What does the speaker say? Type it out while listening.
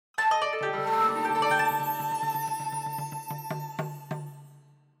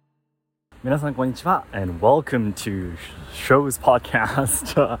皆さんこんにちは and welcome to Show's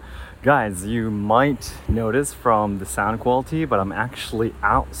podcast. Guys, you might notice from the sound quality, but I'm actually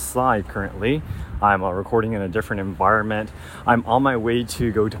outside currently. I'm recording in a different environment. I'm on my way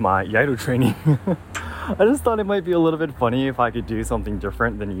to go to my Iaido training. I just thought it might be a little bit funny if I could do something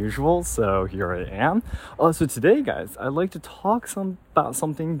different than usual, so here I am. So today, guys, I'd like to talk about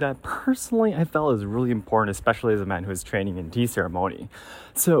something that personally I felt is really important, especially as a man who is training in tea ceremony.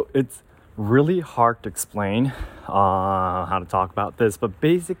 So it's really hard to explain how to talk about this, but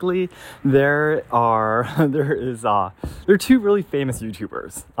basically there are two really famous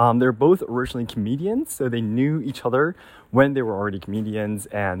YouTubers. They're both originally comedians, so they knew each other when they were already comedians,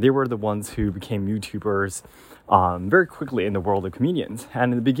 and they were the ones who became YouTubers very quickly in the world of comedians.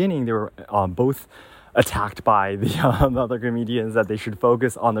 And in the beginning, they were both attacked by the other comedians that they should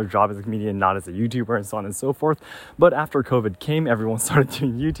focus on their job as a comedian, not as a YouTuber, and so on and so forth. But after COVID came, everyone started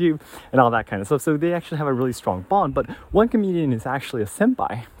doing YouTube and all that kind of stuff. So they actually have a really strong bond. But one comedian is actually a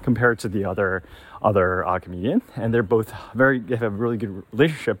senpai compared to the other comedian, and they're both they have a really good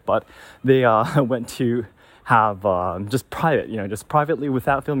relationship. But they went to have just privately,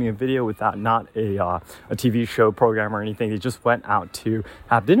 without filming a video, without not a TV show program or anything. They just went out to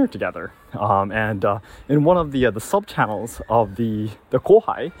have dinner together. And in one of the sub-channels of the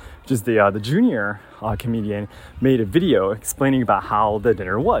Kohai, which is the junior comedian, made a video explaining about how the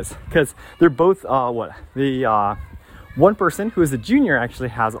dinner was. Because they're both, one person who is a junior actually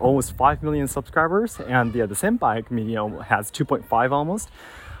has almost 5 million subscribers, and the senpai comedian has 2.5 almost.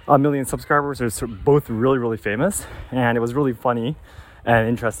 A million subscribers. They're both really, really famous, and it was really funny and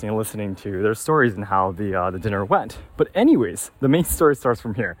interesting listening to their stories and how the dinner went. But anyways, the main story starts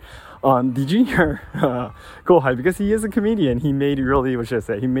from here. The junior Kohai, because he is a comedian, he made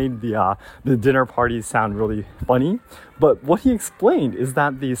the dinner party sound really funny. But what he explained is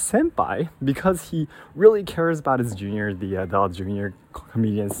that the senpai, because he really cares about his junior, the junior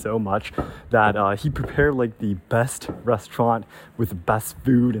comedian so much, that he prepared like the best restaurant with the best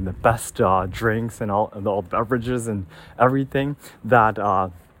food and the best drinks and all the beverages and everything, that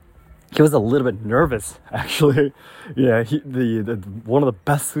he was a little bit nervous, actually. Yeah, one of the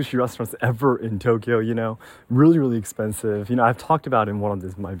best sushi restaurants ever in Tokyo, really, really expensive. I've talked about it in one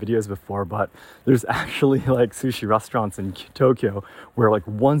of my videos before, but there's actually like sushi restaurants in Tokyo where like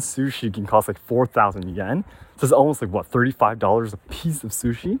one sushi can cost like 4,000 yen. So it's almost like, $35 a piece of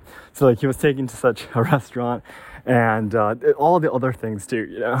sushi? So like he was taken to such a restaurant, and all the other things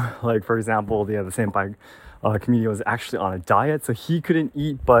too, like for example, the senpai comedian was actually on a diet, so he couldn't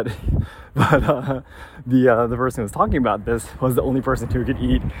eat, but the person who was talking about this was the only person who could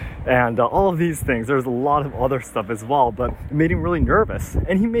eat, and all of these things. There's a lot of other stuff as well, but it made him really nervous,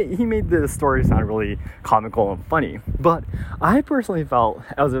 and he made the story sound really comical and funny. But I personally felt,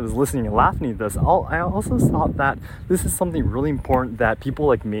 as I was listening and laughing at this, I also thought that this is something really important that people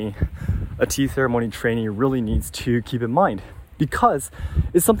like me, a tea ceremony trainee, really needs to keep in mind, because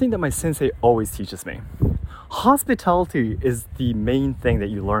it's something that my sensei always teaches me. Hospitality is the main thing that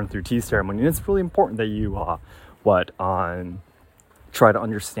you learn through tea ceremony, and it's really important that you try to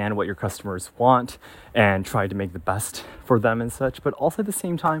understand what your customers want and try to make the best for them and such. But also at the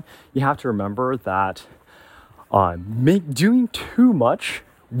same time, you have to remember that doing too much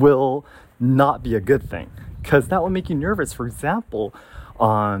will not be a good thing, because that will make you nervous. For example,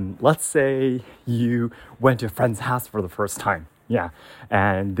 let's say you went to a friend's house for the first time,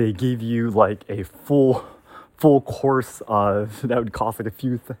 and they gave you like a full course that would cost like a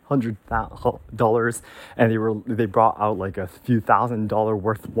few $100s, and they brought out like a few $1,000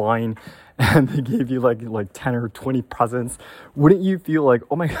 worth of wine, and they gave you like 10 or 20 presents. Wouldn't you feel like,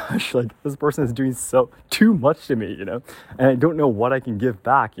 oh my gosh, like this person is doing too much to me, and I don't know what I can give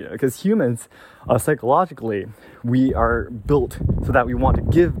back, because humans, psychologically, we are built so that we want to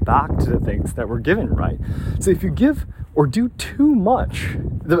give back to the things that we're given, right? So if you give or do too much,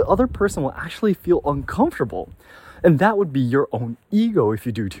 the other person will actually feel uncomfortable. And that would be your own ego if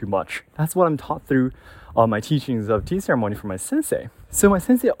you do too much. That's what I'm taught through my teachings of tea ceremony from my sensei. So my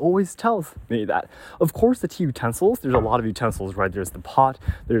sensei always tells me that, of course, the tea utensils, there's a lot of utensils, right? There's the pot,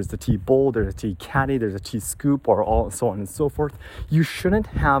 there's the tea bowl, there's a tea caddy, there's a tea scoop, or all so on and so forth. You shouldn't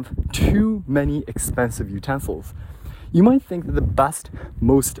have too many expensive utensils. You might think that the best,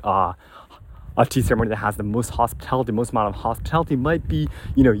 most a tea ceremony that has the most hospitality, most amount of hospitality might be,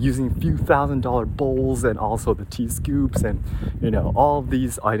 using a few $1,000 bowls and also the tea scoops, and, all of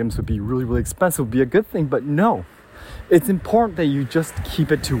these items would be really, really expensive, would be a good thing. But no, it's important that you just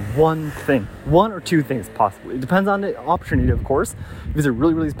keep it to one thing, one or two things possibly. It depends on the opportunity, of course. If it's a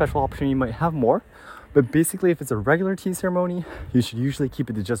really, really special opportunity, you might have more. But basically, if it's a regular tea ceremony, you should usually keep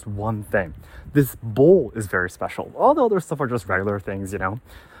it to just one thing. This bowl is very special. All the other stuff are just regular things,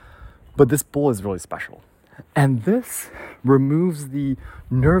 but this bowl is really special. And this removes the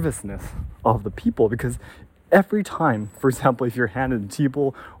nervousness of the people, because every time, for example, if you're handed the tea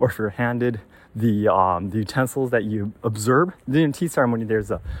bowl or if you're handed the utensils that you observe, in tea ceremony,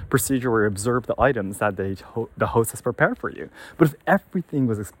 there's a procedure where you observe the items that the host has prepared for you. But if everything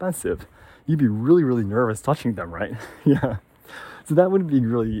was expensive, you'd be really, really nervous touching them, right? Yeah. So that wouldn't be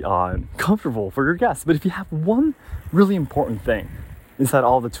really comfortable for your guests. But if you have one really important thing inside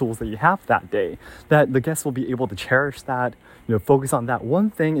all the tools that you have that day, that the guests will be able to cherish that, focus on that one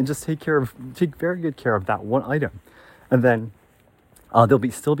thing and just take very good care of that one item. And then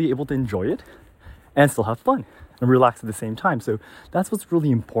they'll still be able to enjoy it and still have fun and relax at the same time. So that's what's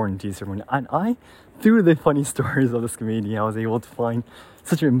really important in tea ceremony. And through the funny stories of this comedian, I was able to find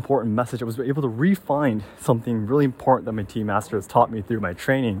such an important message. I was able to refine something really important that my tea master has taught me through my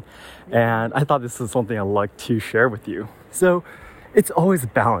training. And I thought this was something I'd like to share with you. So it's always a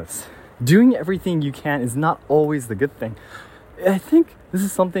balance. Doing everything you can is not always the good thing. I think this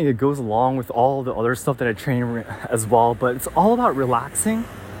is something that goes along with all the other stuff that I train as well, but it's all about relaxing.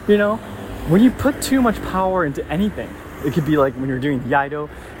 When you put too much power into anything, it could be like when you're doing Iaido,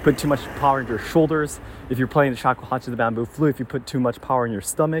 put too much power into your shoulders. If you're playing the shakuhachi, the bamboo flute, if you put too much power in your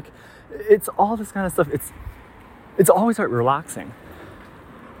stomach, it's all this kind of stuff. It's always about relaxing.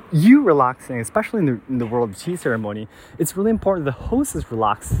 You relaxing, especially in the world of tea ceremony, it's really important the host is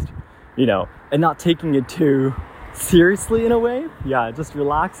relaxed, and not taking it too seriously in a way. Yeah, just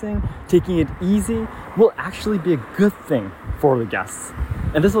relaxing, taking it easy will actually be a good thing for the guests.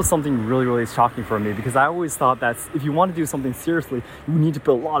 And this was something really, really shocking for me, because I always thought that if you want to do something seriously, you need to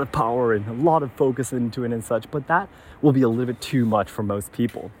put a lot of power and a lot of focus into it and such, but that will be a little bit too much for most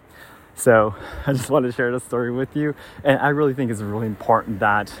people. So I just wanted to share this story with you. And I really think it's really important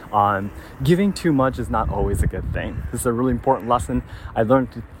that giving too much is not always a good thing. This is a really important lesson I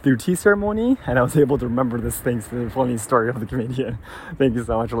learned through tea ceremony, and I was able to remember this thanks to the funny story of the comedian. Thank you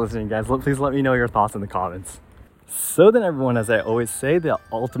so much for listening, guys. Please let me know your thoughts in the comments. So then, everyone, as I always say, the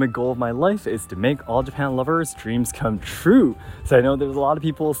ultimate goal of my life is to make all Japan lovers' dreams come true. So I know there's a lot of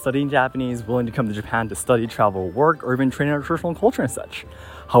people studying Japanese willing to come to Japan to study, travel, work, or even train in our traditional culture and such.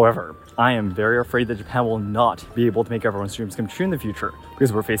 However, I am very afraid that Japan will not be able to make everyone's dreams come true in the future,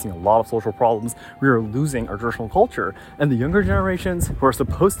 because we're facing a lot of social problems. We are losing our traditional culture, and the younger generations who are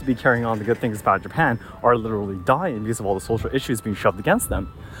supposed to be carrying on the good things about Japan are literally dying because of all the social issues being shoved against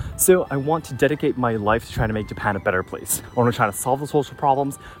them. So I want to dedicate my life to trying to make Japan a better place. I want to try to solve the social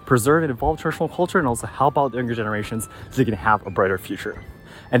problems, preserve and evolve traditional culture, and also help out the younger generations so they can have a brighter future.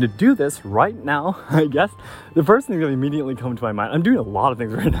 And to do this right now, I guess, the first thing that immediately come to my mind, I'm doing a lot of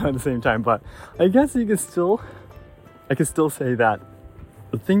things right now at the same time, but I guess I can still say that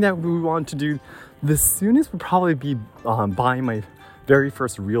the thing that we want to do the soonest would probably be buying my very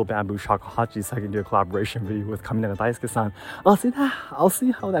first real bamboo shakuhachi so I can do a collaboration video with Kaminaga Daisuke-san. I'll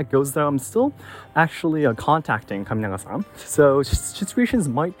see how that goes though. I'm still actually contacting Kaminaga-san, so situations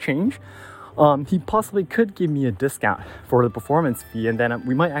might change. He possibly could give me a discount for the performance fee, and then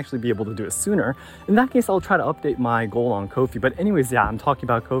we might actually be able to do it sooner. In that case, I'll try to update my goal on Ko-fi. But anyways, yeah, I'm talking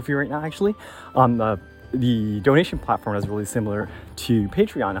about Ko-fi right now actually. The donation platform is really similar to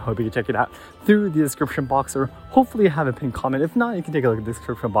Patreon. I hope you can check it out through the description box, or hopefully have a pinned comment. If not, you can take a look at the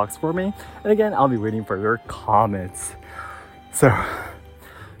description box for me. And again, I'll be waiting for your comments. So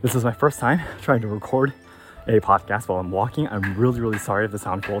this is my first time trying to record a podcast while I'm walking. I'm really, really sorry if the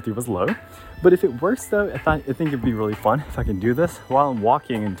sound quality was low, but if it works though, I think it'd be really fun if I can do this while I'm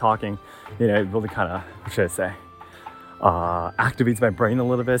walking and talking. It really kind of, what should I say, activates my brain a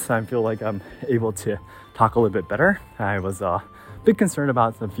little bit, so I feel like I'm able to talk a little bit better. I was a bit concerned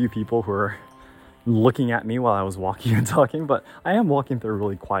about a few people who were looking at me while I was walking and talking, but I am walking through a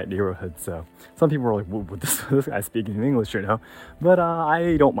really quiet neighborhood, so some people were like, "Would this guy speaking in English, But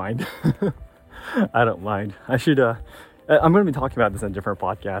I don't mind. I don't mind. I'm going to be talking about this in a different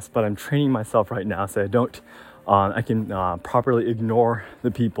podcast, but I'm training myself right now so I can properly ignore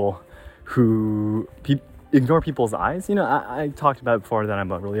the people who ignore people's eyes. I talked about before that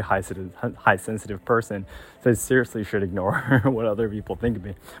I'm a really high sensitive person, so I seriously should ignore what other people think of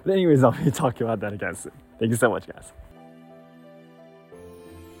me. But anyways, I'll be talking about that again soon. Thank you so much, guys.